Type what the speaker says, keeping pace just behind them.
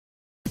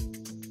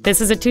This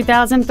is a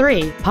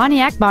 2003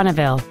 Pontiac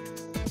Bonneville.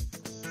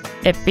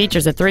 It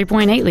features a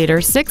 3.8-liter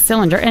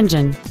 6-cylinder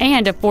engine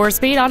and a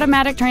 4-speed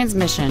automatic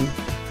transmission.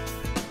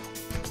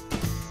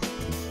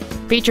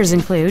 Features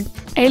include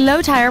a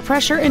low tire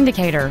pressure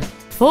indicator,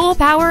 full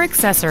power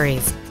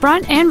accessories,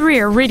 front and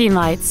rear reading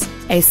lights,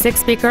 a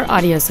 6-speaker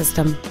audio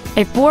system,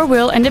 a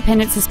 4-wheel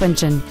independent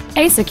suspension,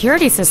 a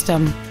security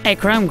system, a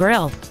chrome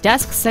grille,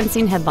 dusk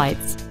sensing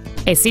headlights,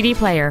 a CD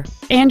player,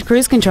 and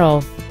cruise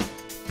control.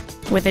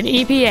 With an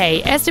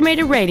EPA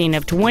estimated rating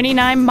of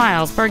 29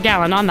 miles per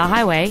gallon on the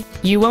highway,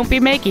 you won't be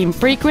making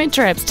frequent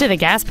trips to the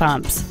gas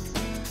pumps.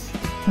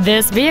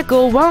 This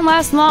vehicle won't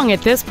last long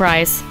at this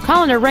price.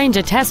 Call and arrange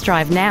a test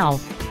drive now.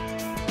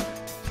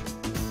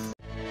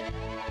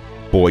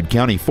 Boyd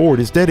County Ford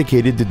is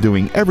dedicated to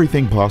doing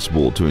everything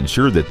possible to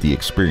ensure that the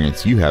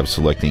experience you have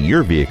selecting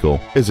your vehicle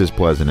is as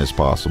pleasant as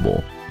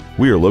possible.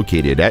 We are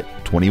located at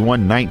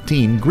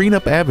 2119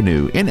 Greenup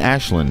Avenue in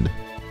Ashland.